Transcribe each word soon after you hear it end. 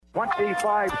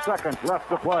25 seconds left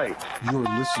to play. You're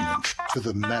listening to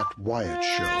the Matt Wyatt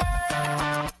Show.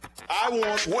 I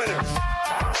want winners.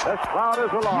 This crowd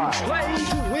is alive. Play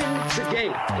to win the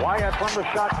game. Wyatt from the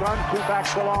shotgun, two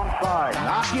backs alongside.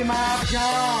 Knock him out,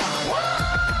 John.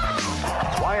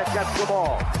 Wyatt gets the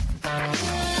ball.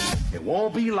 It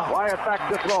won't be long. Wyatt back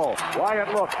to throw.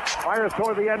 Wyatt looks, fires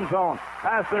toward the end zone.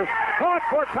 Passes, caught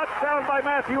for touchdown by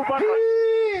Matthew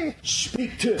Butler.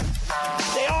 Speak to him.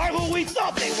 They are who we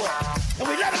thought they were. And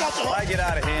we let them out the I get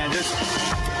out of hand.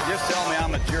 Just tell me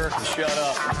I'm a jerk and shut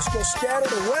up. Let's go scatter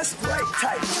the west, right,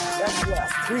 tight. That's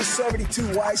left.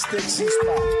 372 Y stick,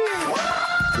 C-spot.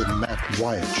 The Matt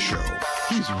Wyatt Show.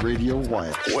 He's Radio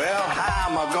Wyatt. Well, how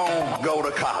am I going to go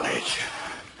to college?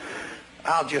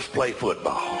 I'll just play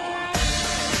football.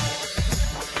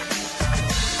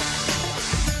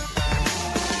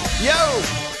 Yo!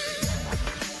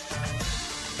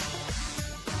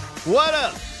 What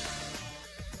up?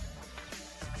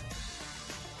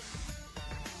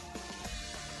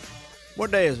 What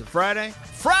day is it? Friday?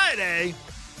 Friday!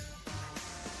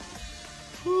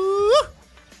 Woo!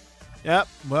 Yep,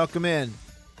 welcome in.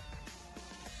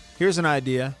 Here's an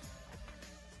idea.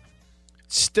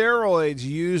 Steroids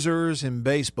users in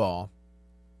baseball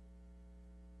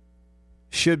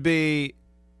should be,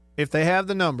 if they have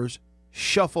the numbers,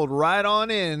 shuffled right on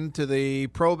into the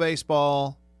Pro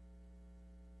Baseball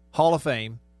Hall of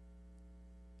Fame,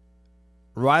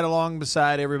 right along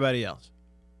beside everybody else.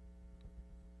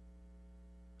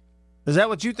 Is that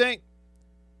what you think?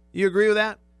 You agree with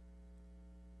that?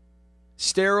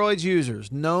 Steroids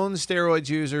users, known steroids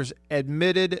users,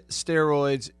 admitted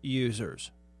steroids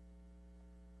users.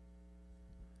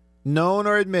 Known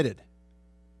or admitted.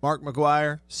 Mark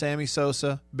McGwire, Sammy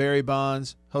Sosa, Barry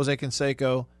Bonds, Jose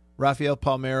Canseco, Rafael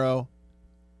Palmeiro,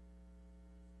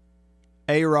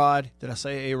 A-Rod. Did I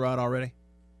say A-Rod already?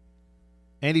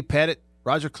 Andy Pettitte,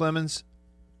 Roger Clemens.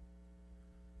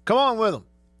 Come on with them.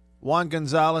 Juan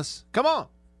Gonzalez. Come on.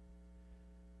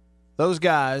 Those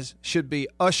guys should be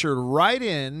ushered right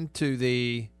into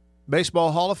the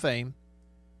Baseball Hall of Fame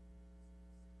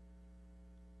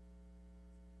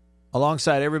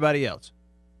alongside everybody else.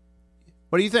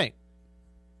 What do you think?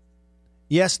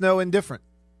 Yes, no, indifferent.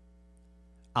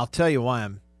 I'll tell you why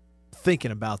I'm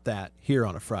thinking about that here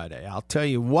on a Friday. I'll tell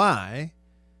you why.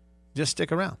 Just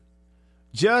stick around.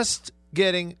 Just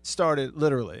getting started,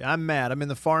 literally. I'm Matt. I'm in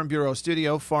the Farm Bureau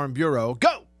studio. Farm Bureau,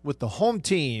 go! With the home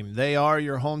team. They are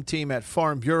your home team at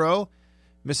Farm Bureau,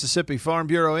 Mississippi Farm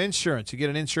Bureau Insurance. You get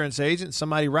an insurance agent,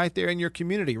 somebody right there in your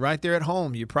community, right there at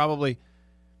home.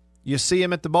 You see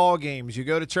them at the ball games. You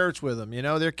go to church with them. You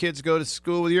know, their kids go to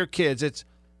school with your kids. It's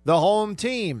the home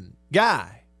team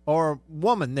guy or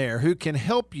woman there who can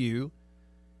help you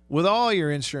with all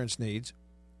your insurance needs.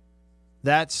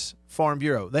 That's Farm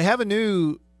Bureau. They have a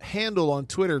new handle on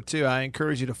Twitter, too. I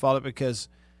encourage you to follow it because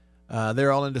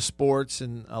they're all into sports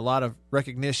and a lot of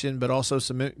recognition, but also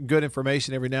some good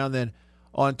information every now and then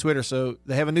on Twitter. So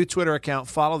they have a new Twitter account.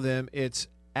 Follow them. It's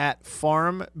at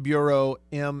Farm Bureau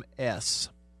MS.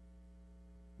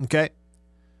 Okay?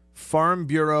 Farm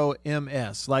Bureau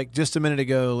MS. Like just a minute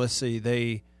ago, let's see,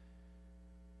 they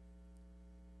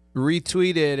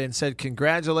retweeted and said,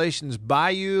 congratulations,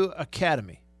 Bayou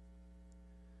Academy.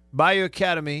 Bayou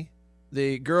Academy,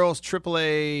 the girls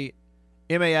AAA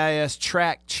MAIS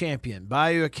track champion,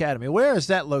 Bayou Academy. Where is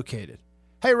that located?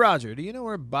 Hey, Roger, do you know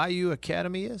where Bayou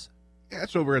Academy is? Yeah,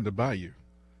 it's over in the Bayou.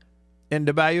 In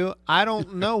the Bayou? I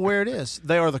don't know where it is.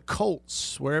 They are the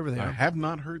Colts, wherever they are. I have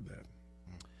not heard that.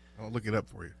 I'll look it up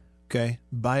for you. Okay.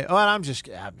 Bayou. Oh,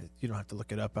 you don't have to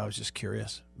look it up. I was just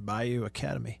curious. Bayou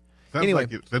Academy. Sounds anyway,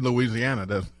 like it's in Louisiana,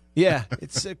 doesn't it? Yeah,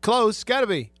 it's close. Got to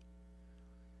be.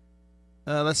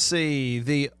 Let's see.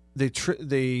 The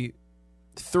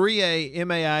 3A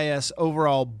MAIS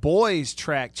overall boys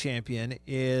track champion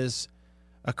is,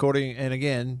 according, and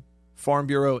again, Farm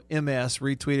Bureau MS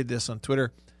retweeted this on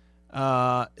Twitter.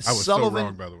 I was so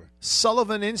wrong, by the way.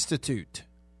 Sullivan Institute.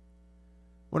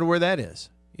 Wonder where that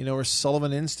is. You know where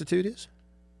Sullivan Institute is?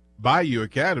 Bayou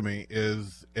Academy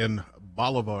is in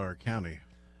Bolivar County.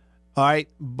 All right,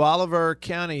 Bolivar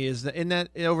County isn't that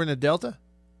over in the Delta?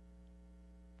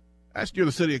 That's near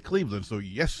the city of Cleveland, so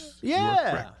yes, you are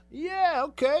correct. Yeah,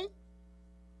 okay.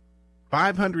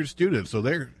 500 students, so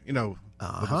they're, with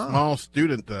a small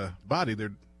student body,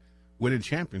 they're winning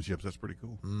championships. That's pretty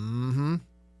cool. Mm-hmm.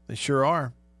 They sure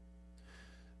are.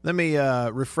 Let me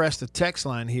refresh the text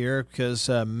line here because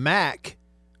Mac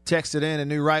texted in and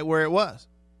knew right where it was.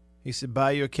 He said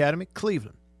Bayou Academy,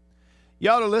 Cleveland.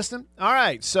 Y'all are listening? All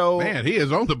right, so. Man, he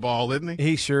is on the ball, isn't he?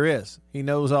 He sure is. He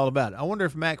knows all about it. I wonder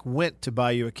if Mac went to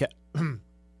Bayou Academy.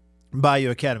 Bayou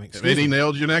Academy. And he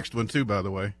nailed your next one, too, by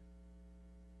the way.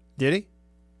 Did he?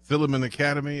 Silliman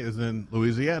Academy is in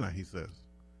Louisiana, he says.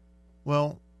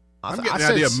 Well, I'm getting the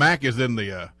idea Mac is in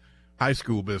the high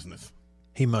school business.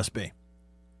 He must be.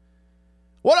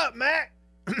 What up, Mac?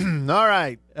 All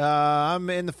right. I'm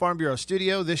in the Farm Bureau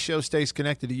studio. This show stays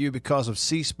connected to you because of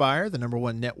C Spire, the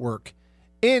 #1 network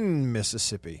in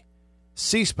Mississippi.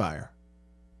 C Spire.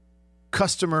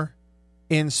 Customer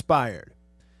inspired.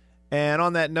 And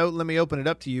on that note, let me open it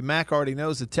up to you. Mac already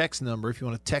knows the text number if you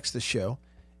want to text the show.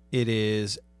 It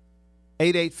is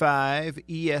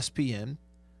 885-ESPN. And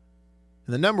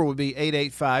the number would be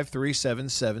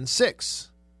 885-3776.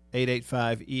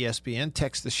 885-ESPN.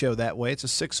 Text the show that way. It's a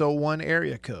 601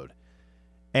 area code.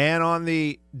 And on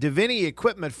the Davini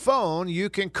Equipment phone, you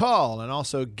can call. And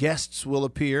also guests will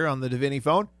appear on the Davini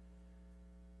phone.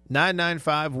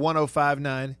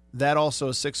 995-1059. That also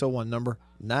a 601 number.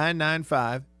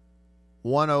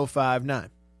 995-1059.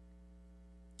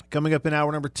 Coming up in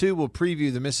hour number 2, we'll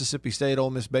preview the Mississippi State Ole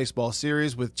Miss baseball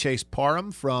series with Chase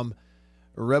Parham from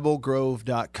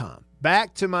rebelgrove.com.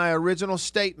 Back to my original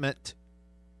statement.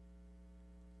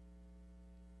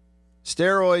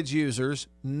 Steroids users,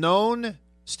 known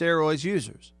steroids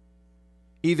users,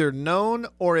 either known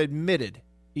or admitted,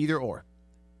 either or.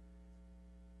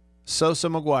 Sosa,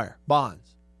 McGuire,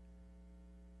 Bonds,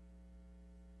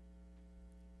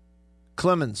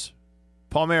 Clemens,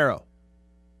 Palmeiro,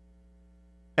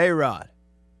 A-Rod.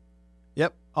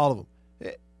 Yep, all of them.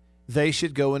 They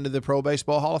should go into the Pro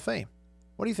Baseball Hall of Fame.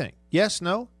 What do you think? Yes,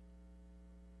 no?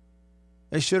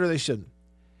 They should or they shouldn't?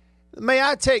 May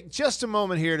I take just a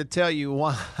moment here to tell you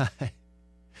why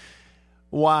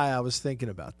I was thinking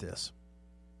about this.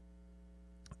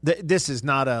 This is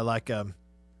not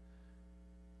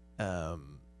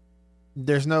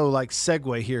there's no like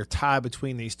segue here, tie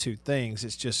between these two things.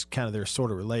 It's just kind of they're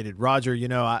sort of related. Roger, you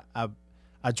know, I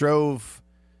drove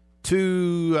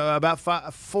to about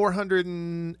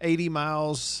 480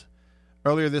 miles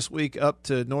earlier this week up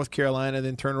to North Carolina,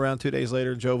 then turned around 2 days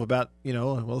later and drove about,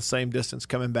 the same distance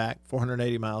coming back,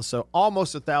 480 miles. So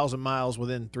almost 1,000 miles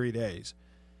within 3 days.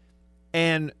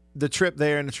 And the trip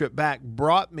there and the trip back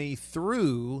brought me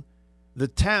through the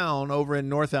town over in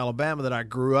North Alabama that I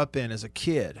grew up in as a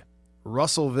kid,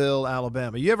 Russellville,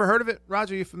 Alabama. You ever heard of it,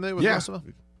 Roger? You familiar with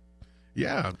Russellville?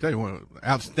 Yeah, I'll tell you what,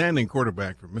 outstanding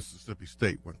quarterback for Mississippi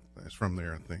State. That's from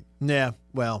there, I think. Yeah,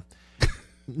 well,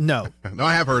 no. No,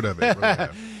 I have heard of it. Really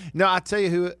No, I'll tell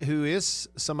you who is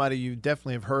somebody you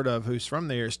definitely have heard of who's from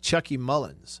there is Chucky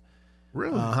Mullins.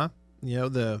 Really? Uh-huh.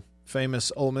 The famous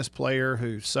Ole Miss player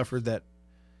who suffered that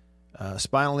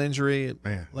spinal injury,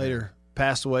 later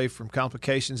passed away from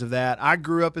complications of that. I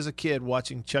grew up as a kid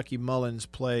watching Chucky Mullins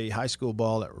play high school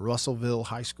ball at Russellville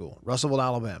High School, Russellville,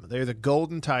 Alabama. They're the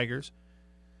Golden Tigers.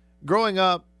 Growing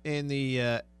up in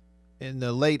the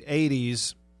late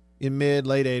 80s,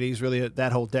 late 80s, really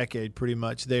that whole decade pretty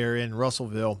much there in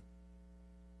Russellville.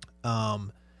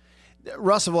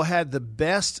 Russellville had the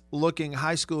best looking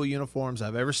high school uniforms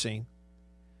I've ever seen.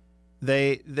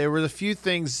 There were a few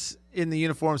things in the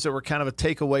uniforms that were kind of a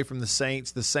takeaway from the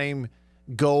Saints, the same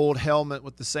gold helmet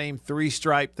with the same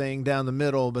 3-stripe thing down the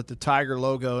middle, but the Tiger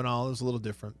logo and all, it was a little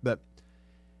different.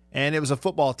 And it was a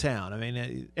football town. I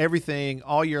mean, everything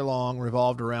all year long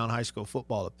revolved around high school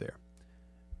football up there.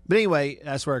 But anyway,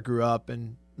 that's where I grew up,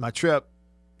 and my trip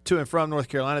to and from North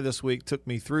Carolina this week took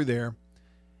me through there.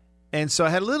 And so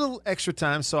I had a little extra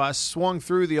time, so I swung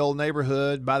through the old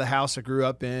neighborhood by the house I grew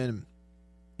up in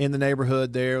the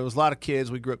neighborhood there. There was a lot of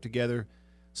kids. We grew up together,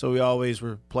 so we always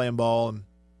were playing ball and,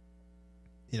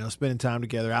 spending time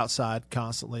together outside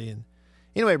constantly. And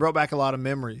anyway, it brought back a lot of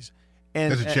memories.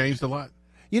 And has it changed a lot?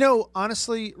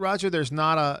 Honestly, Roger, there's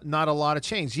not a lot of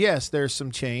change. Yes, there's some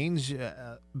change,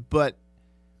 but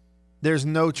there's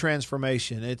no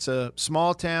transformation. It's a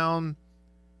small town,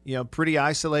 pretty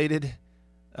isolated,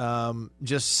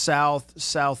 just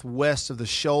southwest of the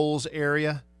Shoals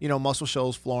area, Muscle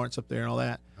Shoals, Florence up there and all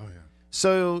that. Oh, yeah.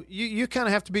 So you kind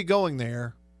of have to be going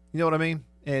there. You know what I mean?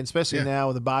 And especially now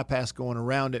with the bypass going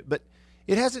around it. But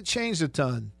it hasn't changed a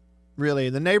ton, really.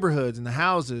 The neighborhoods and the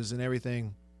houses and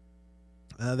everything,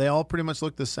 they all pretty much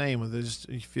look the same with just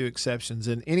a few exceptions.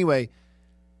 And anyway,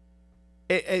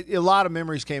 a lot of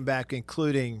memories came back,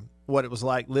 including what it was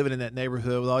like living in that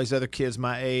neighborhood with all these other kids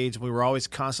my age. We were always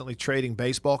constantly trading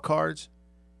baseball cards.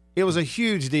 It was a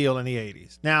huge deal in the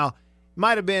 80s. Now, it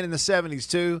might have been in the 70s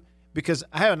too, because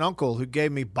I have an uncle who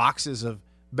gave me boxes of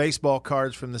baseball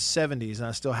cards from the 70s, and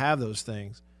I still have those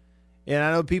things. And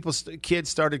I know kids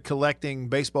started collecting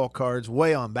baseball cards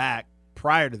way on back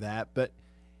prior to that, but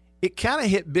it kind of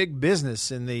hit big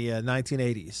business in the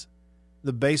 1980s,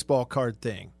 the baseball card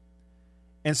thing.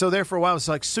 And so there for a while it was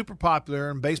like super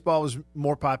popular, and baseball was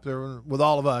more popular with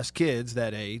all of us kids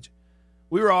that age.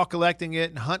 We were all collecting it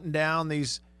and hunting down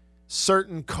these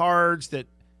certain cards that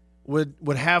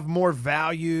would have more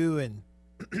value,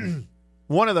 and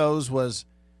one of those was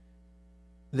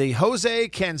the Jose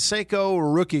Canseco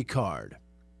rookie card.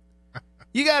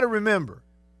 You got to remember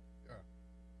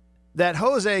that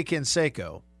Jose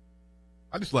Canseco.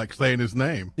 I just like saying his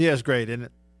name. Yeah, it's great, isn't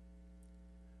it?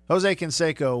 Jose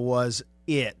Canseco was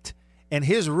it. And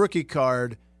his rookie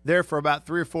card there for about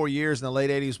 3 or 4 years in the late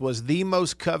 80s was the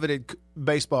most coveted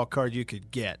baseball card you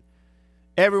could get.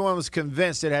 Everyone was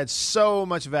convinced it had so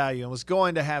much value and was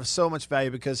going to have so much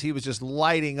value because he was just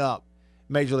lighting up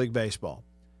Major League Baseball.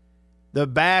 The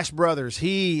Bash brothers,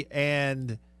 he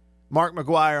and Mark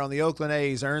McGwire on the Oakland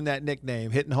A's earned that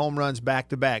nickname, hitting home runs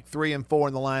back-to-back, 3 and 4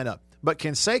 in the lineup. But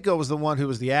Canseco was the one who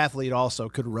was the athlete also,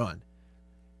 could run.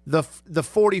 The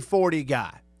 40-40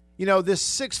 guy. You know, this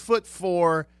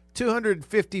 6'4",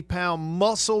 250-pound,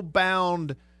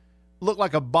 muscle-bound, looked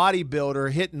like a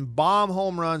bodybuilder hitting bomb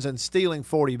home runs and stealing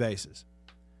 40 bases.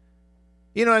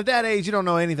 You know, at that age, you don't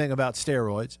know anything about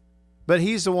steroids. But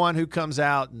he's the one who comes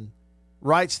out and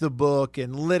writes the book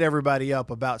and lit everybody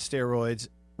up about steroids.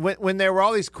 When there were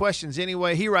all these questions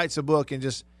anyway, he writes a book and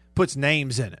just puts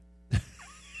names in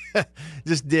it.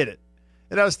 Just did it.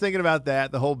 And I was thinking about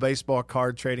that, the whole baseball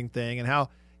card trading thing, and how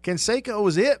Canseco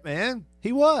was it, man.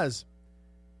 He was.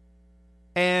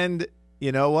 And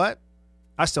you know what?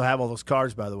 I still have all those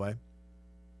cards, by the way.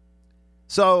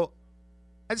 So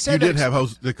I just had you did have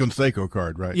the Canseco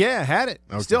card, right? Yeah, had it.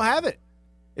 Okay. Still have it.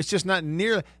 It's just not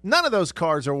nearly. None of those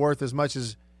cards are worth as much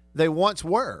as they once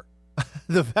were.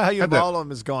 The value of all of them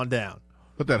has gone down.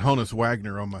 Put that Honus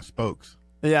Wagner on my spokes.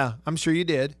 Yeah, I'm sure you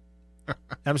did.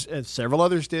 And several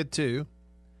others did too.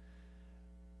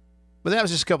 But that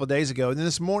was just a couple of days ago. And then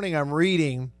this morning I'm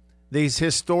reading these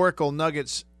historical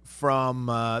nuggets from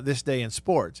this day in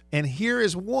sports. And here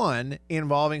is one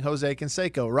involving Jose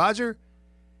Canseco. Roger,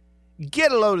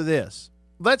 get a load of this.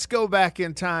 Let's go back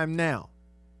in time now.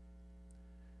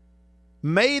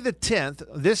 May the 10th,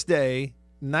 this day,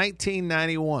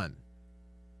 1991.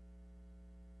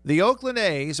 The Oakland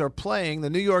A's are playing the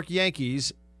New York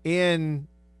Yankees in,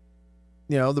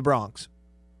 the Bronx.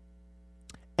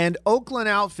 And Oakland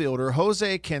outfielder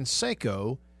Jose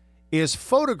Canseco is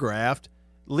photographed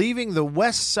leaving the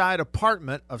West Side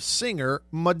apartment of singer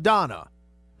Madonna.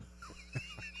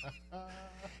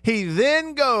 He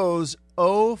then goes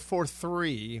 0 for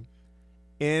 3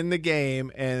 in the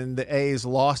game, and the A's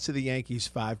lost to the Yankees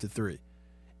 5-3.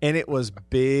 And it was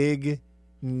big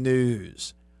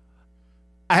news.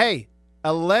 Hey,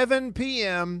 11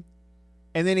 p.m.,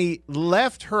 and then he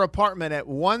left her apartment at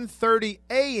 1:30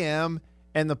 a.m.,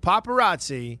 and the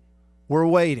paparazzi were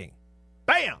waiting.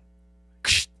 Bam!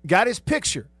 Got his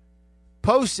picture.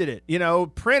 Posted it,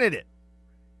 printed it.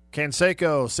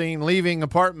 Canseco seen leaving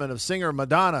apartment of singer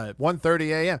Madonna at 1:30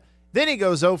 a.m. Then he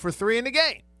goes 0 for 3 in the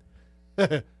game.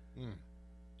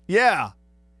 Yeah.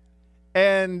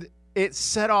 And it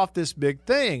set off this big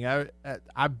thing. I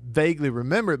vaguely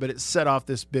remember it, but it set off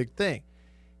this big thing.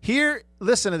 Here,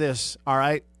 listen to this, all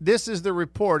right? This is the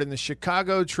report in the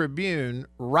Chicago Tribune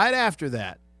right after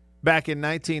that, back in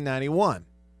 1991.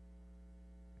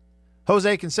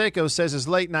 Jose Canseco says his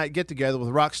late-night get-together with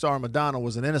rock star Madonna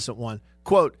was an innocent one.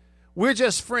 Quote, "We're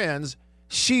just friends.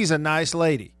 She's a nice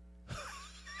lady."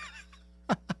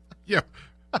 Yeah.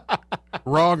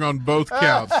 Wrong on both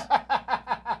counts.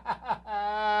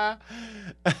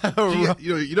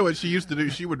 You know what she used to do?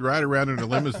 She would ride around in a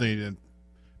limousine and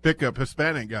pick up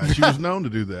Hispanic guys. She was known to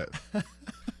do that.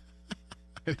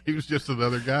 He was just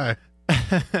another guy.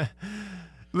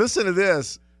 Listen to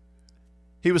this.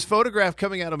 He was photographed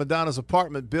coming out of Madonna's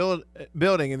apartment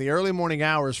building in the early morning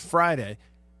hours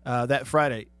that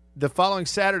Friday. The following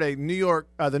Saturday,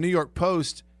 the New York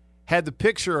Post had the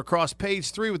picture across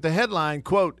page 3 with the headline,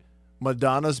 quote,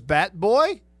 "Madonna's Bat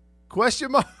Boy?"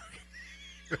 Question mark.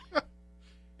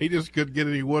 He just couldn't get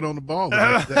any wood on the ball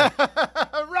like that.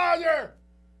 Roger!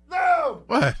 No!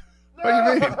 What? No! What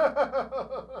do you mean?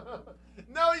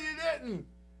 No, you didn't.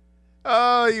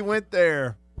 Oh, you went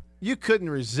there. You couldn't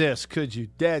resist, could you?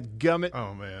 Dadgummit.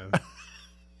 Oh, man.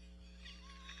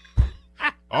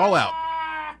 All out.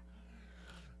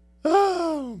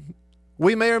 Oh.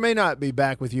 We may or may not be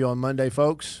back with you on Monday,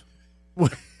 folks.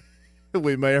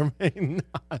 We may or may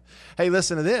not. Hey,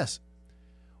 listen to this.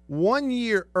 1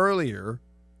 year earlier,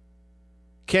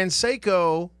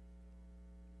 Canseco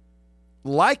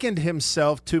likened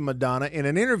himself to Madonna in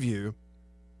an interview,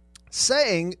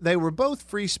 saying they were both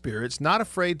free spirits, not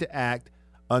afraid to act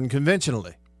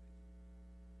unconventionally.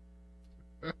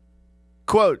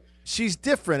 Quote, She's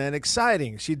different and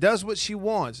exciting. She does what she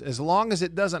wants as long as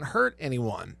it doesn't hurt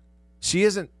anyone. She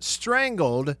isn't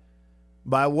strangled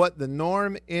by what the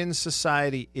norm in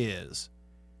society is.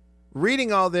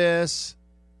 Reading all this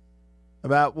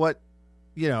about what,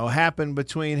 happened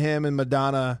between him and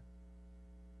Madonna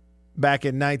back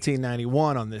in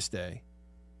 1991 on this day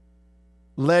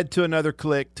led to another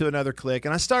click,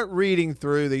 and I start reading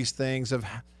through these things of,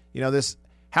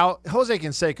 how Jose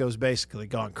Canseco's basically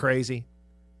gone crazy.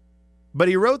 But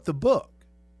he wrote the book,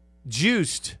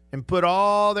 Juiced, and put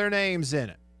all their names in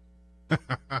it.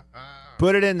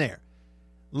 Put it in there.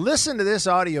 Listen to this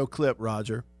audio clip,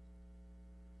 Roger,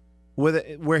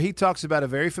 where he talks about a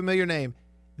very familiar name.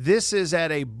 This is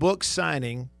at a book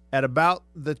signing at about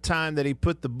the time that he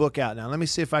put the book out. Now, let me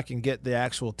see if I can get the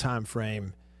actual time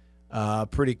frame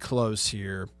pretty close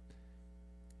here.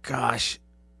 Gosh,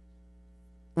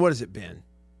 what has it been?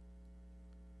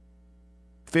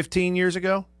 15 years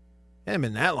ago? It hasn't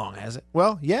been that long, has it?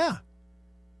 Well, yeah.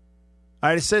 All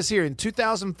right, it says here, in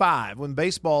 2005, when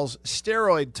baseball's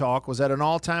steroid talk was at an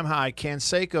all-time high,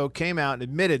 Canseco came out and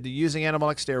admitted to using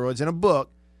anabolic steroids in a book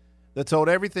that told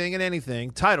everything and anything,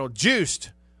 titled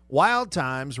Juiced, Wild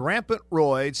Times, Rampant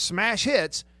Roids, Smash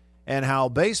Hits, and How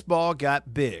Baseball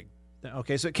Got Big.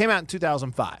 Okay, so it came out in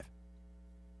 2005.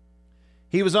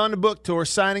 He was on the book tour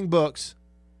signing books.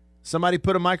 Somebody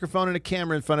put a microphone and a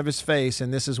camera in front of his face,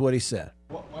 and this is what he said.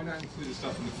 Why not include the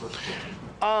stuff in the first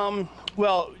book?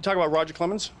 Well, talk about Roger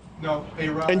Clemens? No,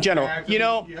 A-Rod. In general. You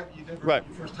never, right.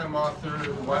 First-time author.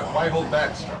 Why hold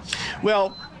back stuff?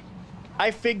 Well,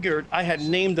 I figured I had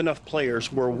named enough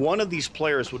players where one of these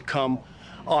players would come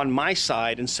on my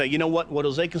side and say, you know what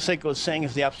Jose Canseco is saying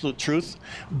is the absolute truth,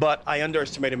 but I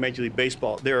underestimated Major League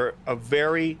Baseball. They're a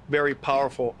very, very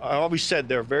powerful, I always said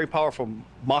they're a very powerful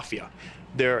mafia.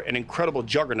 They're an incredible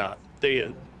juggernaut.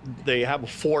 They have a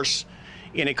force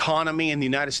in economy in the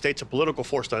United States, a political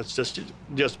force that's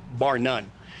just bar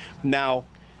none. Now,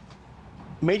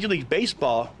 Major League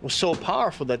Baseball was so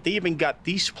powerful that they even got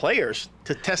these players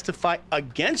to testify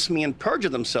against me and perjure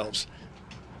themselves.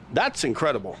 That's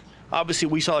incredible. Obviously,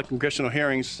 we saw the congressional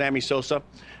hearings. Sammy Sosa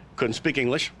couldn't speak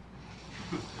English.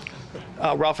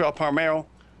 Rafael Palmeiro,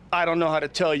 I don't know how to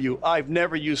tell you. I've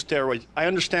never used steroids. I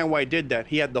understand why he did that.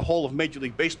 He had the whole of Major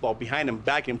League Baseball behind him,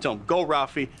 backing him, telling him, go,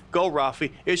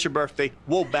 Rafi, it's your birthday,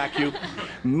 we'll back you.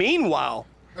 Meanwhile,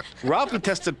 Rafi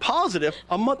tested positive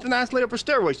a month and a half later for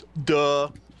steroids.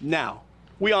 Duh. Now,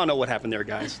 we all know what happened there,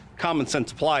 guys. Common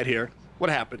sense applied here. What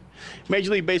happened?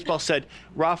 Major League Baseball said,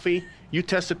 Rafi, you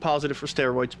tested positive for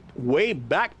steroids way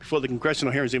back before the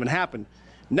congressional hearings even happened.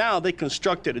 Now they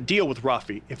constructed a deal with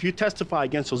Rafi. If you testify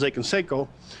against Jose Canseco,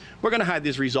 we're going to hide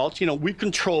these results. We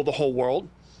control the whole world.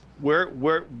 We're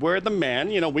the man.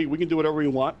 We can do whatever we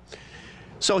want.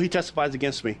 So he testifies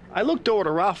against me. I looked over to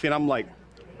Rafi and I'm like,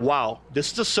 wow,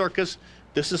 this is a circus.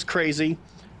 This is crazy.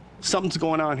 Something's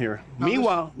going on here.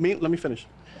 Meanwhile, let me finish.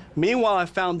 Meanwhile, I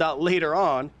found out later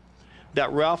on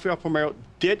that Rafael Palmeiro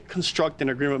did construct an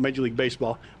agreement with Major League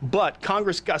Baseball, but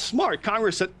Congress got smart.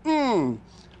 Congress said,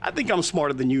 I think I'm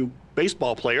smarter than you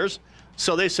baseball players.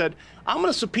 So they said, I'm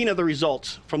going to subpoena the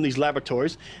results from these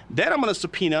laboratories. Then I'm going to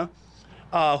subpoena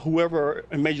whoever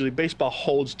in Major League Baseball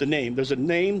holds the name. There's a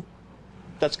name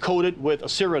that's coded with a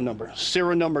serial number.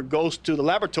 Serial number goes to the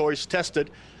laboratories, tested.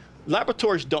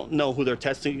 Laboratories don't know who they're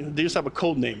testing. They just have a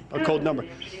code name, a code number.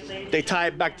 They tie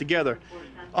it back together.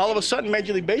 All of a sudden,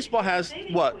 Major League Baseball has,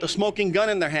 the smoking gun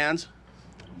in their hands.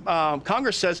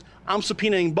 Congress says, I'm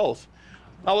subpoenaing both.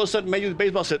 All of a sudden, Major League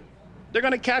Baseball said, they're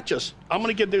going to catch us. I'm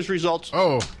going to give these results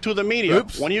to the media.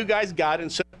 Oops. One of you guys got it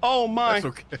and said, oh, my. That's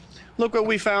okay. Look what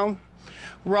we found.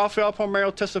 Rafael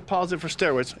Palmeiro tested positive for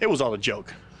steroids. It was all a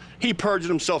joke. He perjured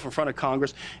himself in front of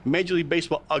Congress. Major League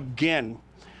Baseball, again,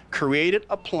 created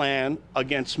a plan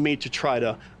against me to try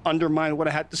to undermine what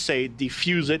I had to say,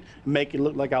 defuse it, make it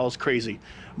look like I was crazy.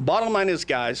 Bottom line is,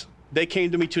 guys, they came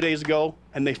to me 2 days ago,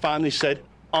 and they finally said,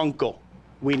 Uncle,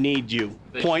 we need you,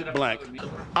 point blank.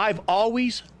 I've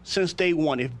always, since day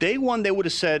one, if day one they would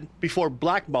have said, before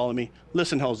blackballing me,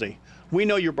 listen, Jose, we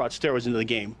know you brought steroids into the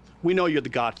game. We know you're the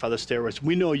godfather of steroids.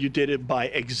 We know you did it by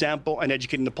example and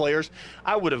educating the players.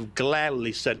 I would have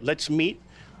gladly said, let's meet.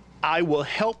 I will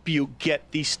help you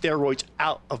get these steroids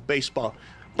out of baseball.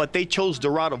 But they chose the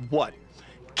route of what?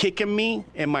 Kicking me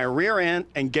in my rear end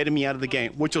and getting me out of the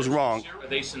game, which was wrong. Are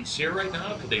they sincere right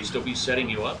now? Could they still be setting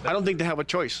you up? I don't think they have a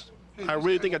choice. I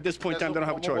really think at this point in time they don't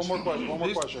have a choice. One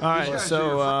more question. All right,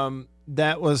 so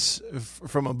that was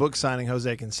from a book signing,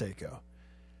 Jose Canseco.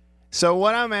 So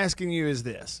what I'm asking you is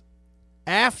this.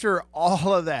 After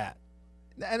all of that,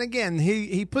 and again,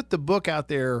 he put the book out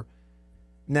there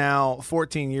now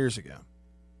 14 years ago.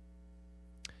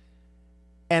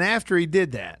 And after he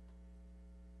did that,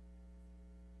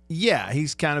 yeah,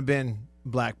 he's kind of been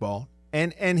blackballed.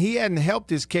 And he hadn't helped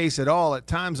his case at all. At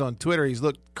times on Twitter, he's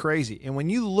looked crazy. And when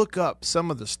you look up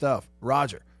some of the stuff,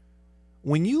 Roger,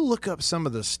 when you look up some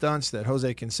of the stunts that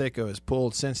Jose Canseco has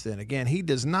pulled since then, again, he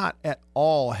does not at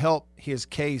all help his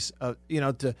case,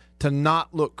 to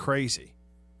not look crazy.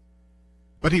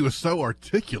 But he was so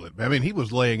articulate. I mean, he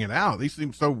was laying it out. He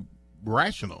seemed so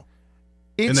rational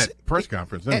in that press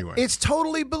conference anyway. It's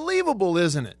totally believable,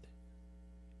 isn't it?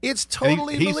 It's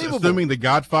totally believable. He's assuming the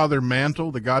Godfather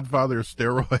mantle, the Godfather of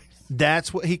steroids.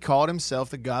 That's what he called himself,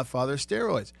 the Godfather of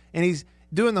steroids. And he's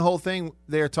doing the whole thing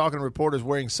there, talking to reporters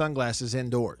wearing sunglasses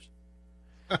indoors.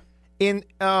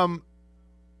 Listen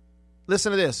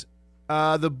to this.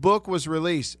 The book was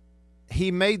released. He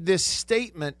made this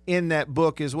statement in that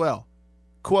book as well.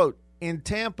 Quote, in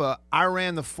Tampa, I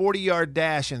ran the 40-yard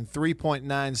dash in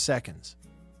 3.9 seconds.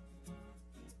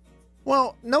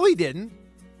 Well, no, he didn't.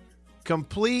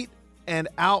 Complete and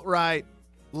outright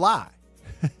lie.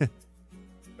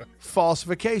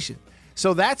 Falsification.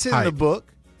 So that's in the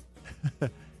book.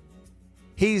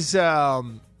 He's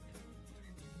done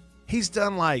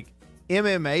like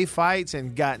MMA fights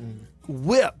and gotten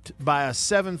whipped by a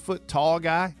 7-foot tall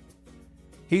guy.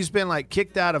 He's been like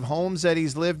kicked out of homes that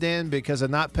he's lived in because of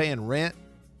not paying rent.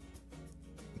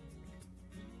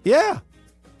 Yeah.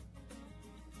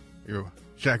 You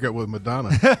shack up with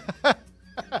Madonna.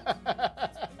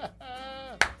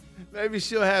 Maybe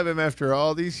she'll have him after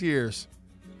all these years.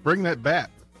 Bring that bat.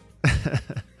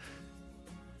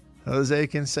 Jose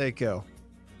Canseco,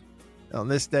 on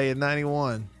this day in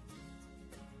 91,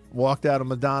 walked out of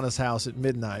Madonna's house at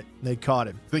midnight, and they caught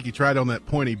him. Think he tried on that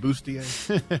pointy bustier?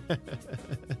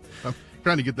 I'm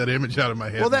trying to get that image out of my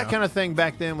head. Well, that kind of thing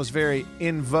back then was very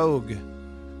in vogue.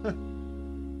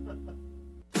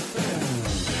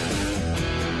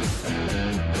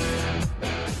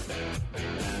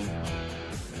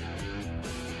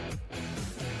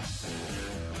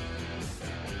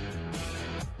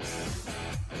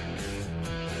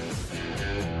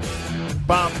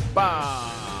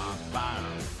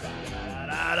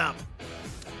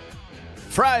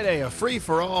 Friday, a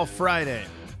free-for-all Friday.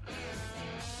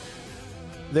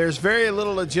 There's very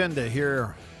little agenda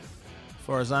here as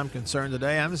far as I'm concerned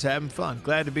today. I'm just having fun.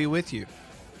 Glad to be with you.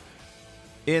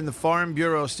 In the Farm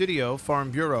Bureau studio,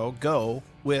 Farm Bureau, go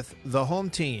with the home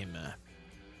team.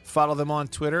 Follow them on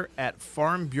Twitter at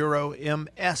Farm Bureau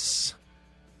MS.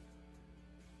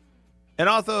 And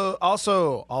also,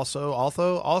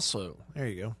 there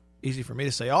you go. Easy for me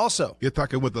to say. Also, you're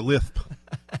talking with the lisp.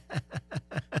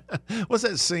 What's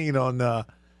that scene on the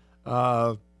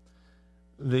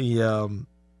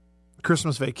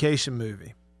Christmas Vacation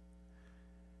movie?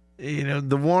 You know,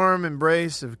 the warm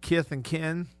embrace of kith and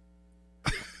kin,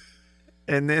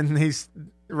 and then he's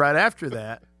right after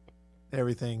that.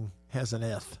 Everything has an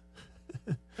F.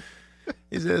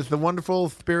 He says, "The wonderful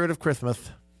spirit of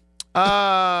Christmas."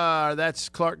 That's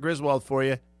Clark Griswold for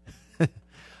you.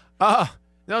 I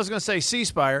was going to say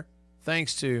C-Spire.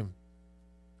 Thanks to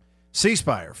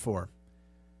C-Spire for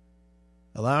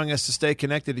allowing us to stay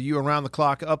connected to you around the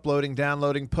clock, uploading,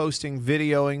 downloading, posting,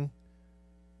 videoing,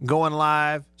 going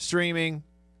live, streaming,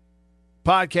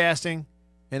 podcasting,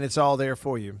 and it's all there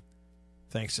for you.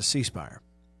 Thanks to C-Spire.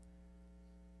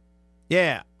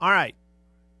 Yeah, all right.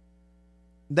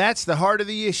 That's the heart of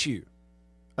the issue.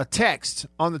 A text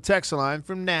on the text line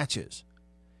from Natchez.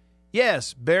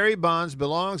 Yes, Barry Bonds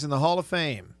belongs in the Hall of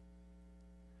Fame.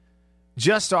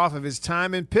 Just off of his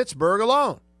time in Pittsburgh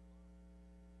alone.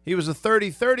 He was a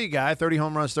 30-30 guy, 30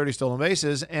 home runs, 30 stolen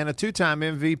bases, and a two-time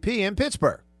MVP in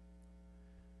Pittsburgh.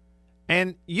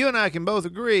 And you and I can both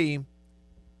agree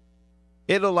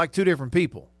it looked like two different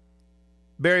people.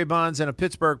 Barry Bonds in a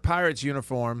Pittsburgh Pirates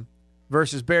uniform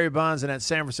versus Barry Bonds in that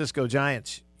San Francisco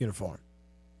Giants uniform.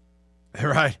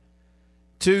 Right?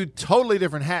 Two totally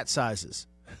different hat sizes.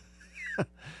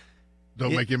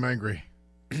 Don't make him angry.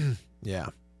 Yeah,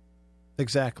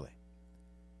 exactly.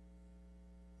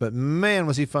 But, man,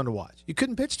 was he fun to watch. You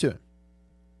couldn't pitch to him.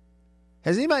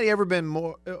 Has anybody ever been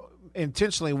more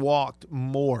intentionally walked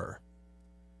more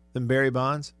than Barry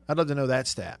Bonds? I'd love to know that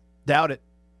stat. Doubt it.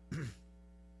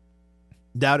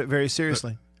 Doubt it very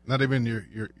seriously. Not even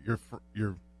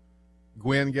your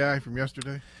Gwen guy from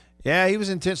yesterday? Yeah, he was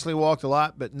intentionally walked a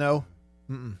lot, but no.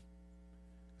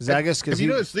 I guess because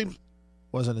it seems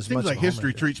wasn't as much. Seems like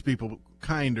history treats people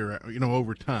kinder,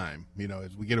 over time.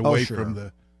 As we get away from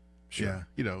the. Sure.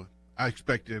 Yeah, I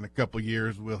expect in a couple of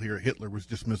years we'll hear Hitler was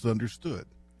just misunderstood.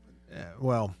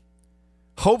 Well,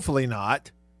 hopefully not.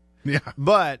 Yeah.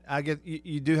 But I get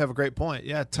you do have a great point.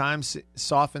 Yeah, time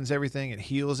softens everything. It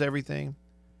heals everything.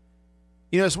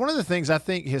 It's one of the things I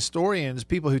think historians,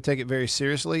 people who take it very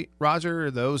seriously, Roger,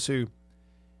 or those who,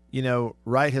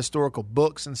 write historical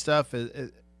books and stuff,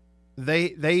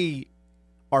 they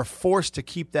are forced to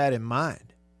keep that in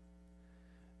mind.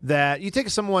 That you take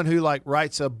someone who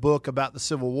writes a book about the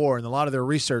Civil War, and a lot of their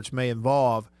research may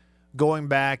involve going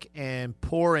back and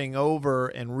poring over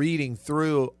and reading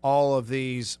through all of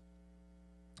these,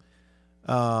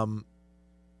 like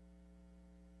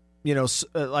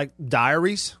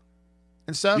diaries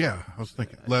and stuff. Yeah, I was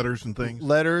thinking letters and things.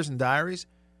 Letters and diaries.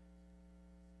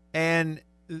 And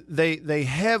they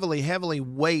heavily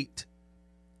weight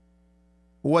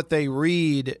what they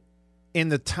read in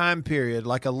the time period,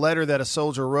 like a letter that a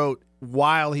soldier wrote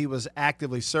while he was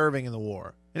actively serving in the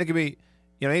war. And it could be,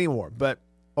 any war,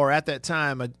 or at that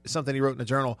time, something he wrote in a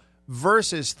journal,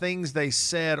 versus things they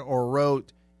said or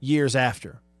wrote years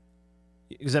after.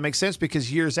 Does that make sense?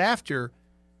 Because years after,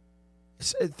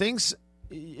 things,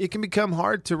 it can become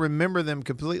hard to remember them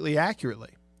completely accurately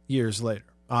years later,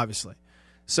 obviously.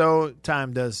 So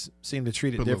time does seem to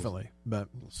treat it differently. But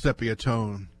sepia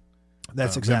tone.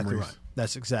 That's exactly memories. right.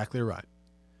 That's exactly right.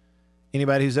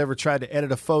 Anybody who's ever tried to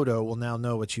edit a photo will now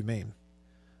know what you mean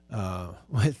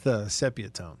with sepia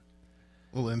tone.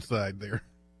 A little inside there.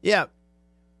 Yeah.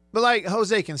 But like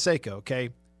Jose Canseco, okay?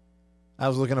 I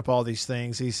was looking up all these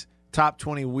things. These top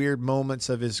 20 weird moments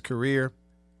of his career.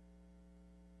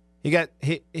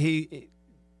 He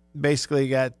basically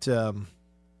got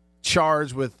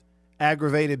charged with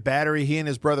aggravated battery. He and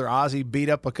his brother Ozzy beat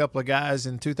up a couple of guys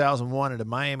in 2001 at a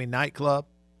Miami nightclub.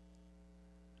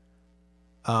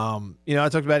 I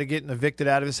talked about it getting evicted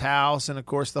out of his house, and of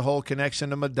course the whole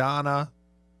connection to Madonna.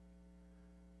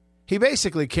 He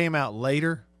basically came out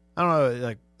later. I don't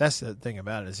know, that's the thing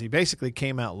about it, is he basically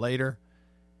came out later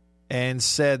and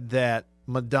said that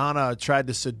Madonna tried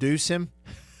to seduce him.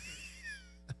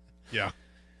 Yeah.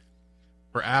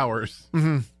 For hours.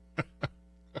 Mm-hmm.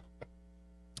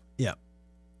 Yeah.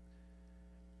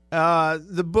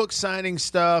 The book signing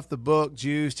stuff, the book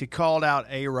juiced. He called out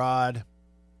A-Rod.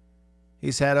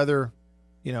 He's had other,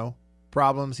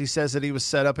 problems. He says that he was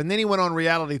set up. And then he went on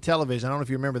reality television. I don't know if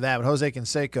you remember that, but Jose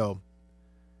Canseco.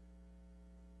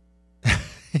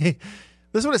 This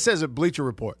is what it says at Bleacher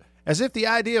Report. As if the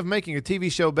idea of making a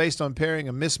TV show based on pairing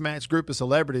a mismatched group of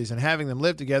celebrities and having them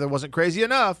live together wasn't crazy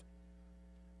enough,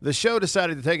 the show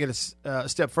decided to take it a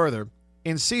step further.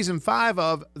 In Season 5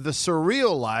 of The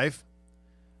Surreal Life,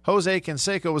 Jose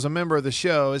Canseco was a member of the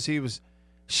show as he was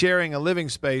sharing a living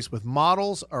space with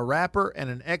models, a rapper, and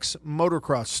an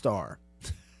ex-motocross star.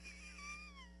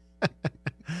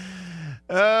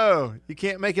 Oh, you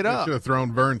can't make it up. Should have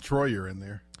thrown Vern Troyer in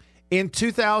there. In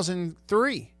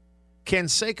 2003,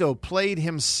 Canseco played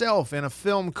himself in a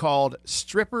film called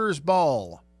Stripper's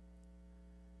Ball.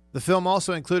 The film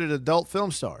also included adult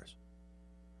film stars.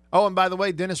 Oh, and by the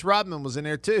way, Dennis Rodman was in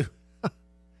there too.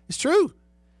 It's true.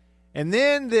 And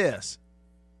then this.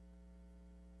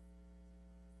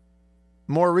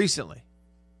 More recently,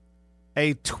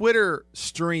 a Twitter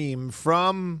stream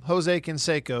from Jose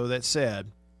Canseco that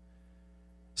said,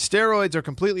 steroids are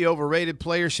completely overrated.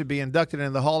 Players should be inducted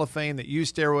into the Hall of Fame that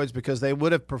use steroids because they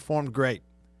would have performed great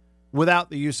without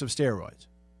the use of steroids.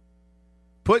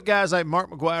 Put guys like Mark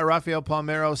McGwire, Rafael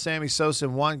Palmeiro, Sammy Sosa,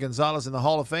 and Juan Gonzalez in the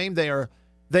Hall of Fame. They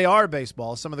are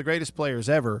baseball, some of the greatest players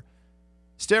ever.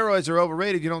 Steroids are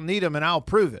overrated. You don't need them, and I'll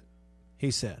prove it,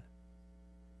 he said.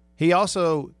 He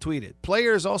also tweeted,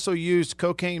 players also used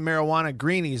cocaine, marijuana,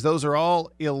 greenies. Those are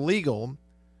all illegal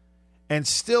and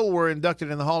still were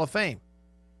inducted in the Hall of Fame.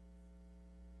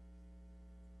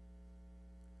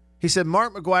 He said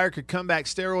Mark McGwire could come back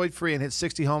steroid-free and hit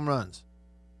 60 home runs.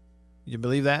 You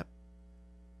believe that?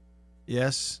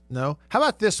 Yes? No? How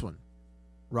about this one,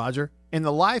 Roger? In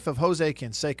the life of Jose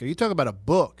Canseco, you talk about a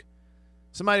book.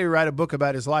 Somebody write a book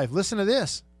about his life. Listen to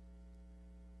this.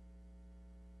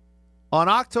 On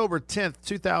October 10th,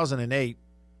 2008,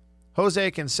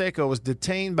 Jose Canseco was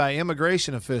detained by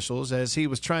immigration officials as he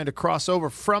was trying to cross over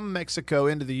from Mexico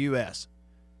into the U.S.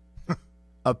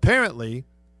 Apparently,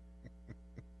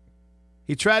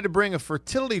 he tried to bring a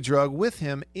fertility drug with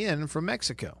him in from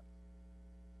Mexico.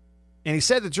 And he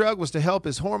said the drug was to help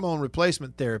his hormone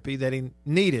replacement therapy that he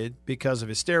needed because of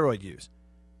his steroid use.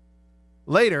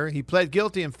 Later, he pled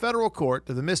guilty in federal court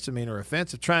to the misdemeanor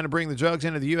offense of trying to bring the drugs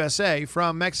into the USA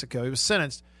from Mexico. He was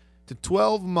sentenced to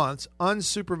 12 months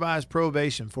unsupervised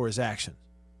probation for his actions.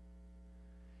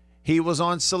 He was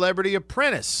on Celebrity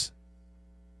Apprentice.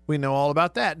 We know all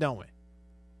about that, don't we?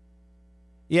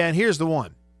 Yeah, and here's the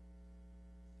one.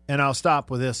 And I'll stop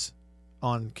with this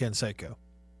on Canseco.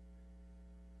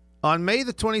 On May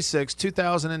the 26th,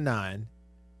 2009,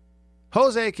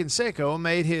 Jose Canseco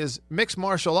made his mixed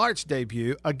martial arts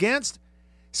debut against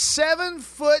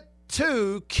 7'2"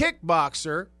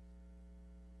 kickboxer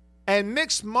and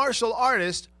mixed martial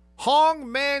artist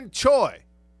Hong Man Choi.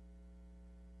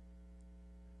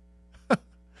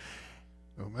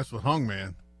 Don't mess with Hong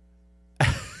Man.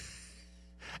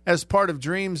 As part of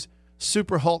Dream's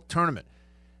Super Hulk tournament.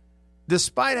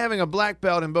 Despite having a black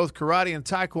belt in both karate and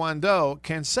taekwondo,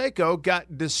 Canseco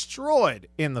got destroyed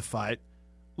in the fight,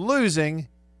 losing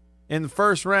in the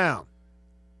first round.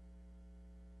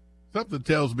 Something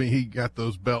tells me he got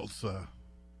those belts a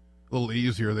little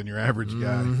easier than your average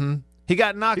guy. Mm-hmm. He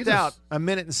got knocked out a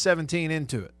minute and 17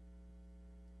 into it.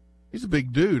 He's a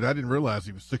big dude. I didn't realize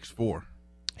he was 6'4".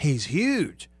 He's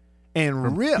huge and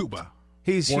From ripped. Cuba.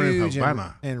 He's Born in huge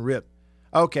Havana. and ripped.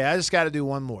 Okay, I just got to do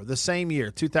one more. The same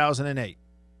year, 2008.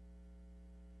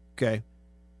 Okay.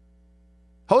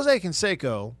 Jose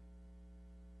Canseco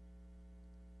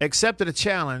accepted a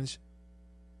challenge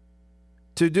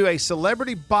to do a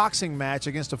celebrity boxing match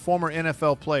against a former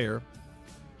NFL player,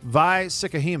 Vi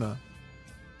Sikahima.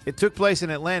 It took place in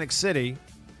Atlantic City,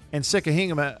 and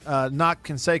Sikahima knocked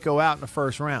Canseco out in the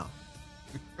first round.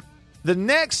 The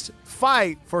next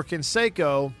fight for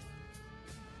Canseco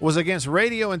was against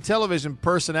radio and television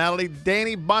personality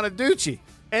Danny Bonaducci.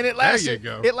 And it lasted,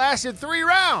 there you go. It lasted 3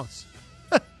 rounds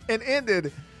and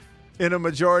ended in a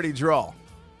majority draw.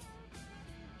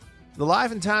 The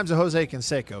life and times of Jose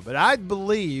Canseco. But I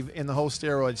believe in the whole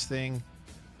steroids thing,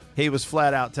 he was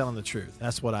flat out telling the truth.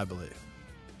 That's what I believe.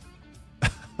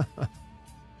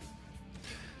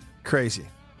 Crazy.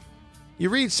 You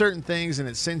read certain things and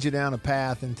it sends you down a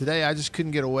path, and today I just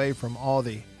couldn't get away from all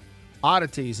the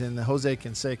oddities in the Jose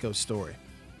Canseco story.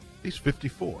 He's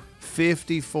 54.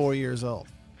 54 years old.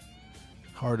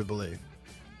 Hard to believe.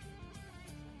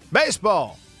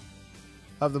 Baseball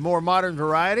of the more modern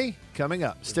variety coming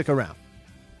up. Stick around.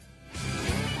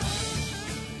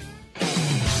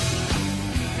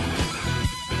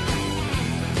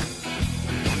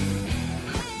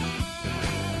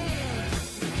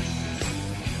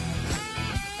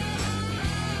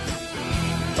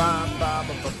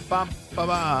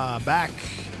 Back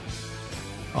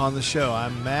on the show.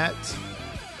 I'm Matt.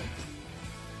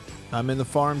 I'm in the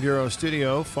Farm Bureau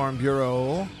studio. Farm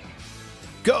Bureau,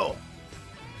 go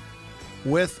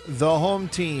with the home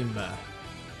team.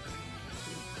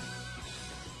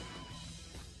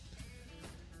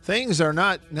 Things are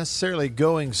not necessarily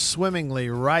going swimmingly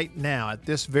right now at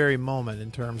this very moment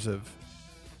in terms of,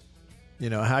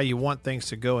 how you want things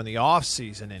to go in the off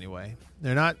season anyway.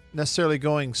 They're not necessarily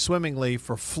going swimmingly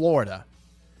for Florida,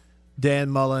 Dan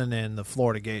Mullen and the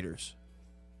Florida Gators.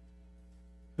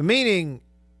 Meaning,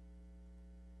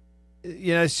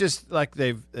 it's just like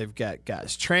they've got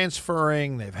guys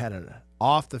transferring. They've had an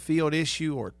off the field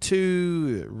issue or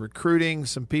two, recruiting,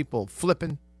 some people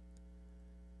flipping.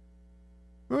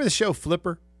 Remember the show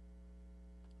Flipper?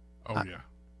 Oh yeah.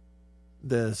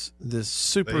 This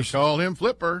super. They call him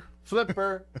Flipper.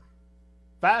 Flipper.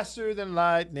 Faster than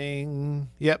lightning.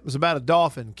 Yep, it was about a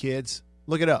dolphin, kids.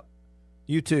 Look it up.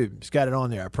 YouTube. It's got it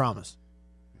on there, I promise.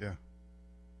 Yeah.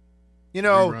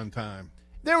 Rerun time.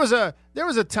 There was a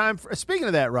time. Speaking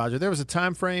of that, Roger, there was a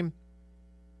time frame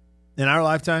in our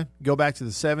lifetime. Go back to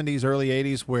the 70s, early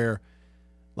 80s, where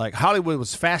like Hollywood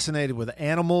was fascinated with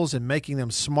animals and making them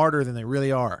smarter than they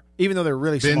really are, even though they're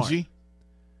really smart. Benji.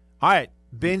 All right,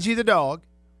 Benji the dog.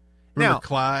 Remember now,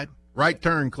 Clyde? Right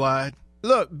turn, Clyde.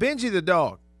 Look, Benji the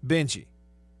dog. Benji.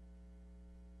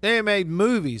 They made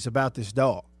movies about this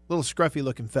dog. Little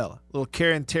scruffy-looking fella. Little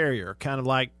Karen Terrier, kind of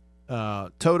like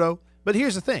Toto. But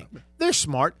here's the thing. They're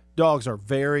smart. Dogs are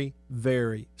very,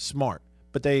 very smart.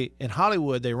 But in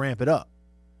Hollywood, they ramp it up.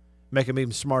 Make them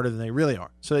even smarter than they really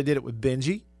are. So they did it with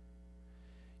Benji.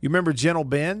 You remember Gentle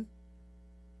Ben?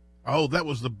 Oh, that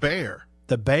was the bear.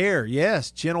 The bear,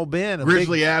 yes. Gentle Ben.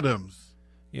 Grizzly Adams.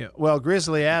 Yeah. Well,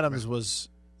 Grizzly Adams was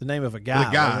the name of a guy.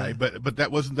 The guy, but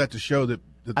that wasn't that the show that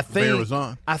the bear was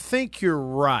on? I think you're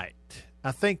right.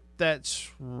 I think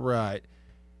that's right.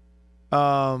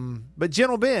 But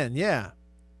Gentle Ben, yeah.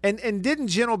 And didn't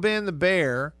Gentle Ben the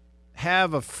bear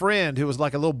have a friend who was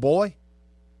like a little boy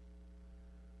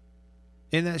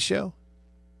in that show?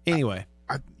 Anyway.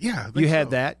 You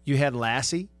had that. You had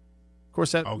Lassie. Of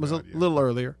course, that was a little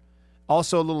earlier.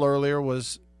 Also a little earlier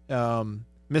was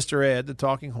Mr. Ed, the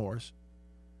talking horse.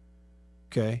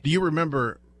 Okay. Do you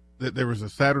remember that there was a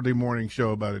Saturday morning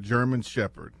show about a German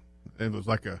Shepherd? It was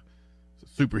like a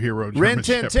superhero German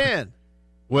Shepherd. Rin Tin Tin.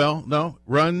 Well, no.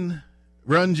 Run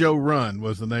Joe Run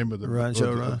was the name of the Run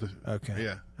Joe Run. Okay.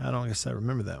 Yeah. I don't guess I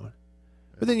remember that one.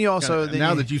 But then you also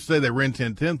now that you say that Rin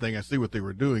Tin Tin thing, I see what they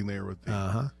were doing there with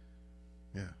the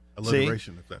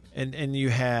alliteration. If that's and you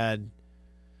had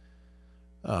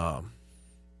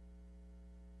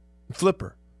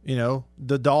Flipper,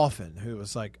 the dolphin, who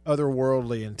was like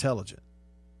otherworldly intelligent.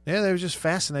 Yeah, they were just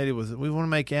fascinated with it. We want to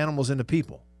make animals into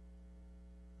people.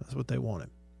 That's what they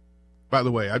wanted. By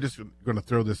the way, I'm just going to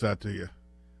throw this out to you.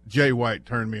 Jay White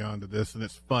turned me on to this, and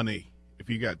it's funny. If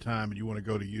you got time and you want to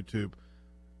go to YouTube,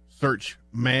 search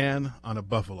 "man on a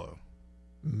buffalo."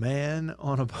 Man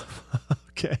on a buffalo.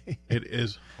 Okay. It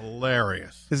is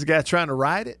hilarious. Is the guy trying to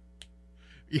ride it?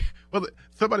 Yeah. Well,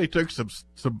 somebody took some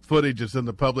footage that's in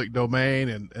the public domain,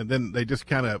 and then they just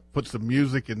kind of put some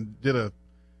music and did a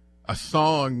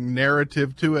song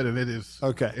narrative to it, and it is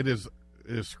okay. It is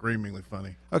screamingly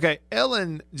funny. Okay,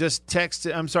 Ellen just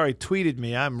tweeted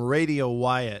me. I'm Radio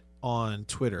Wyatt on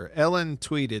Twitter. Ellen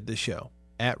tweeted the show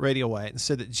at Radio Wyatt and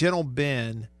said that Gentle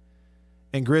Ben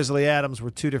and Grizzly Adams were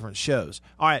two different shows.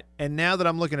 All right, and now that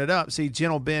I'm looking it up, see,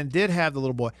 Gentle Ben did have the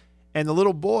little boy, and the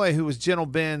little boy who was Gentle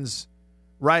Ben's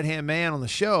right-hand man on the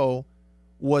show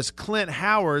was Clint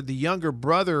Howard, the younger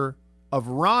brother of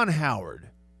Ron Howard,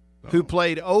 who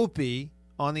played Opie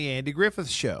on the Andy Griffith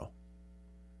Show.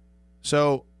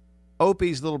 So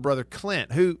Opie's little brother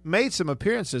Clint, who made some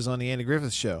appearances on the Andy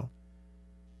Griffith Show,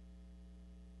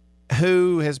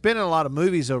 who has been in a lot of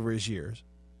movies over his years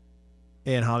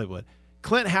in Hollywood.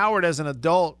 Clint Howard, as an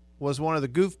adult, was one of the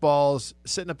goofballs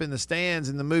sitting up in the stands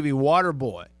in the movie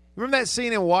Waterboy. Remember that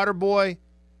scene in Waterboy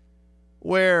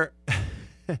where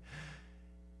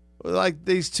like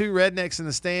these two rednecks in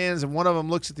the stands, and one of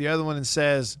them looks at the other one and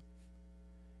says,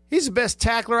 "He's the best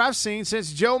tackler I've seen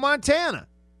since Joe Montana."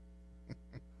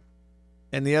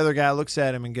 And the other guy looks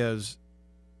at him and goes,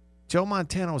 "Joe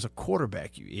Montana was a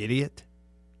quarterback, you idiot."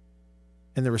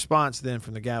 And the response then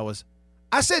from the guy was,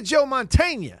 "I said Joe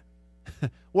Montana."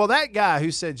 Well, that guy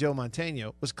who said Joe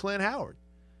Montana was Clint Howard,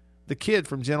 the kid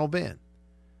from Gentle Ben.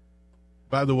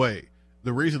 By the way,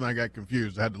 the reason I got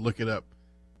confused, I had to look it up.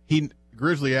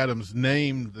 Grizzly Adams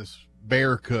named this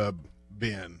bear cub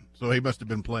Ben, so he must have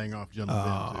been playing off Gentle Ben.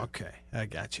 Oh, too. okay. I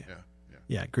got you. Yeah.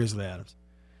 Yeah, Grizzly Adams.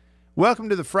 Welcome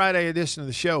to the Friday edition of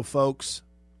the show, folks.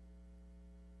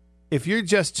 If you're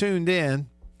just tuned in,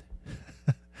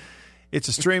 it's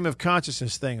a stream of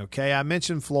consciousness thing, okay? I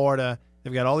mentioned Florida.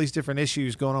 They've got all these different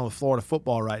issues going on with Florida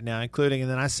football right now, including, and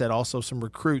then I said also some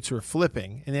recruits who are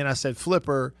flipping. And then I said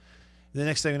Flipper. The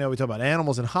next thing we know, we talk about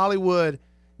animals in Hollywood,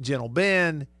 Gentle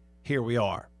Ben. Here we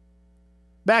are.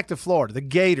 Back to Florida, the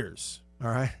Gators, all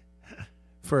right,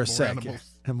 for a second.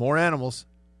 And more animals.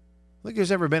 I think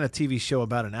there's ever been a TV show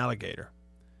about an alligator.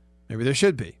 Maybe there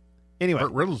should be. Anyway.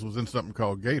 Burt Reynolds was in something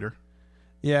called Gator.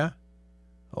 Yeah.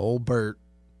 Old Burt.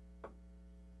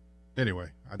 Anyway.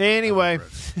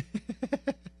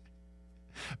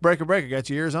 Breaker, got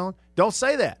your ears on? Don't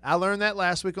say that. I learned that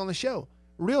last week on the show.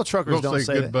 Real truckers don't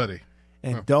say good that. Buddy.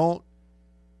 And don't.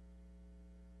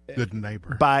 Good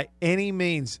neighbor. By any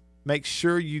means, make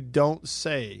sure you don't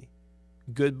say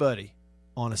good buddy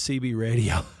on a CB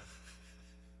radio.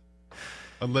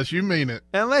 Unless you mean it.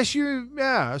 Yeah,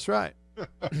 that's right.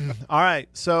 All right,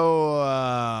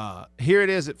 so here it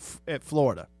is at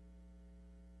Florida.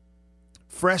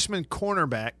 Freshman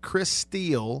cornerback Chris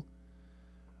Steele,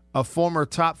 a former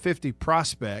top 50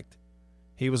 prospect,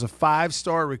 he was a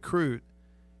 5-star recruit,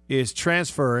 is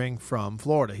transferring from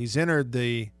Florida. He's entered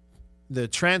the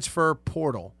transfer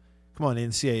portal. Come on,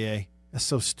 NCAA. That's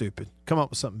so stupid. Come up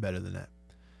with something better than that.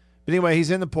 But anyway,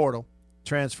 he's in the portal,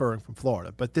 transferring from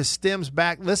Florida. But this stems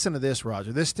back, listen to this,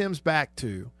 Roger. This stems back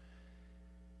to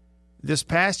this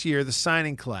past year, the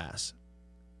signing class.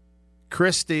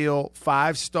 Chris Steele,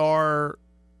 5-star,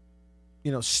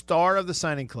 star of the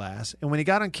signing class. And when he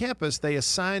got on campus, they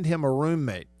assigned him a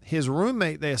roommate. His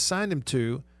roommate they assigned him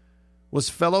to was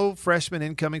fellow freshman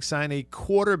incoming signee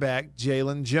quarterback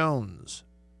Jalen Jones.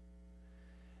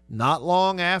 Not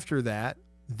long after that,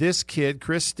 this kid,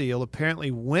 Chris Steele,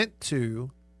 apparently went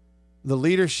to the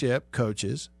leadership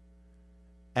coaches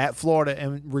at Florida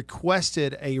and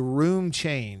requested a room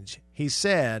change. He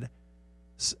said,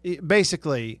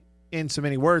 basically, in so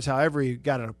many words, however he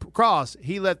got it across,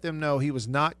 he let them know he was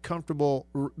not comfortable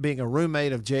being a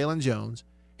roommate of Jalen Jones.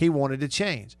 He wanted to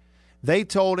change. They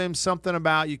told him something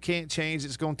about you can't change,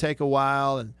 it's going to take a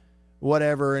while and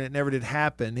whatever, and it never did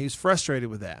happen. He was frustrated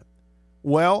with that.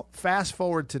 Well, fast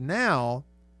forward to now,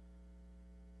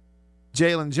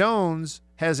 Jalen Jones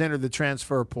has entered the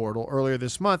transfer portal earlier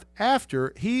this month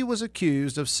after he was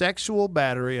accused of sexual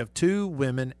battery of 2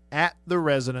 women at the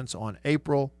residence on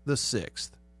April the 6th.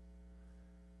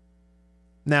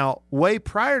 Now, way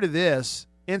prior to this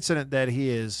incident that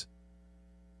he is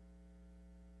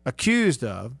accused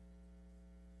of,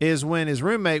 is when his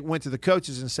roommate went to the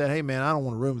coaches and said, hey, man, I don't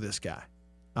want to room with this guy.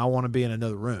 I want to be in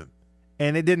another room.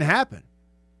 And it didn't happen.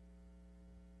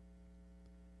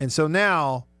 And so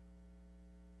now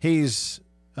he's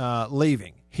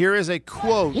leaving. Here is a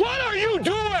quote. What are you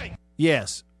doing?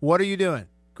 Yes. What are you doing?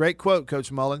 Great quote,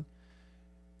 Coach Mullen.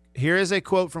 Here is a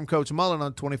quote from Coach Mullen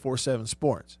on 24/7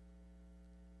 Sports.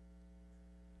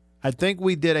 I think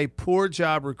we did a poor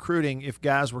job recruiting if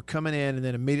guys were coming in and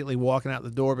then immediately walking out the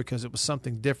door because it was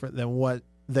something different than what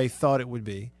they thought it would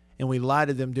be, and we lied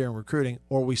to them during recruiting,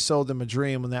 or we sold them a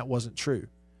dream when that wasn't true.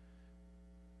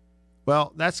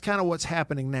 Well, that's kind of what's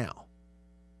happening now.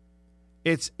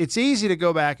 It's easy to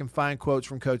go back and find quotes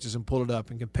from coaches and pull it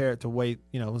up and compare it to when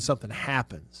something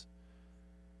happens.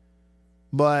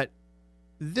 But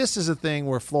this is a thing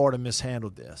where Florida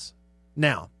mishandled this.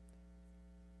 Now,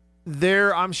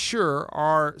 there, I'm sure,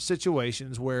 are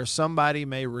situations where somebody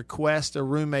may request a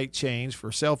roommate change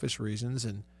for selfish reasons,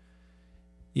 and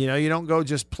you don't go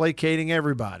just placating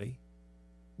everybody.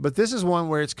 But this is one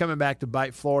where it's coming back to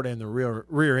bite Florida in the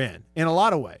rear end in a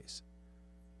lot of ways.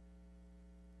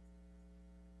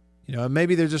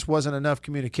 Maybe there just wasn't enough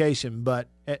communication, but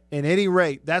at any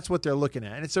rate, that's what they're looking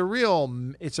at. And it's a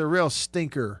real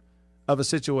stinker of a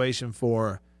situation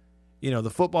for, the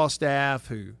football staff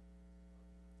who,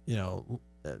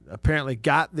 apparently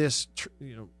got this,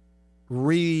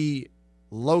 relocate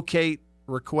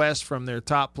request from their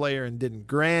top player and didn't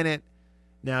grant it.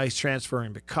 Now he's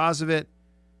transferring because of it.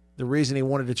 The reason he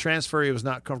wanted to transfer, he was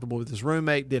not comfortable with his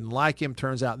roommate, didn't like him.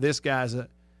 Turns out this guy's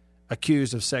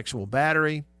accused of sexual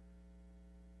battery.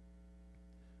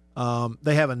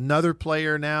 They have another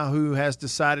player now who has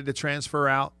decided to transfer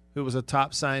out, who was a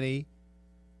top signee.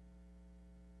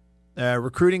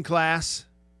 Recruiting class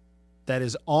that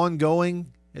is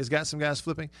ongoing has got some guys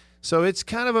flipping. So it's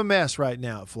kind of a mess right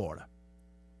now at Florida.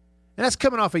 And that's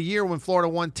coming off a year when Florida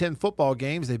won 10 football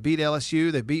games. They beat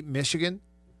LSU. They beat Michigan.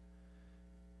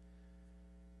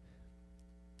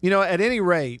 At any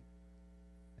rate,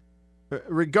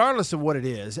 regardless of what it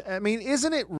is, I mean,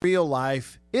 isn't it real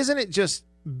life? Isn't it just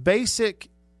basic,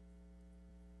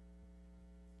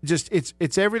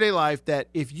 it's everyday life that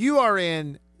if you are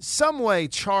in some way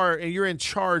you're in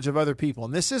charge of other people,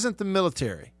 and this isn't the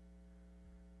military,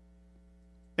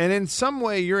 and in some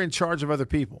way you're in charge of other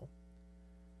people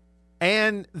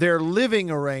and their living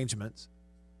arrangements,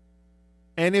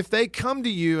 and if they come to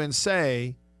you and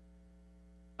say,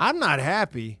 I'm not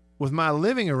happy with my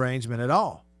living arrangement at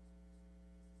all,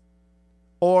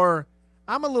 or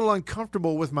I'm a little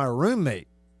uncomfortable with my roommate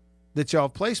that y'all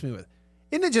placed me with.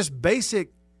 Isn't it just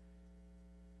basic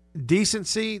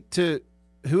decency to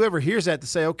whoever hears that to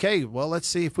say, okay, well, let's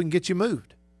see if we can get you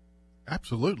moved?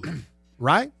 Absolutely.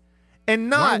 Right? And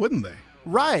not. Why wouldn't they?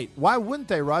 Right. Why wouldn't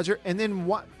they, Roger? And then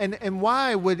why, and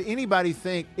why would anybody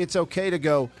think it's okay to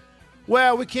go,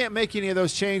 well, we can't make any of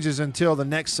those changes until the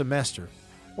next semester?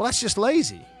 Well, that's just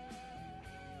lazy.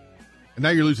 And now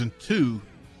you're losing two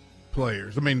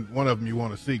players. I mean, one of them you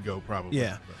want to see go probably.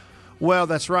 Yeah. Well,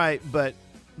 that's right. But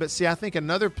see, I think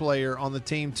another player on the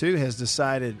team, too, has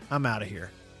decided, I'm out of here.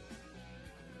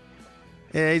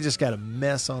 Yeah, they just got a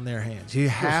mess on their hands. You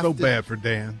have so bad for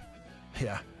Dan.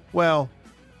 Yeah. Well,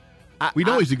 we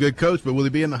know he's a good coach, but will he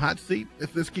be in the hot seat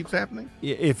if this keeps happening?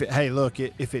 Yeah, if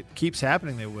it keeps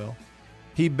happening, they will.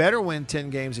 He better win 10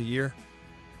 games a year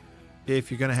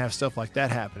if you're going to have stuff like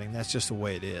that happening. That's just the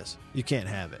way it is. You can't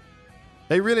have it.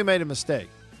 They really made a mistake.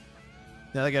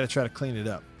 Now they got to try to clean it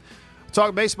up. We'll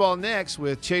talk baseball next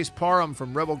with Chase Parham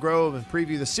from Rebel Grove and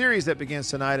preview the series that begins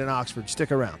tonight in Oxford.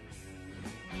 Stick around.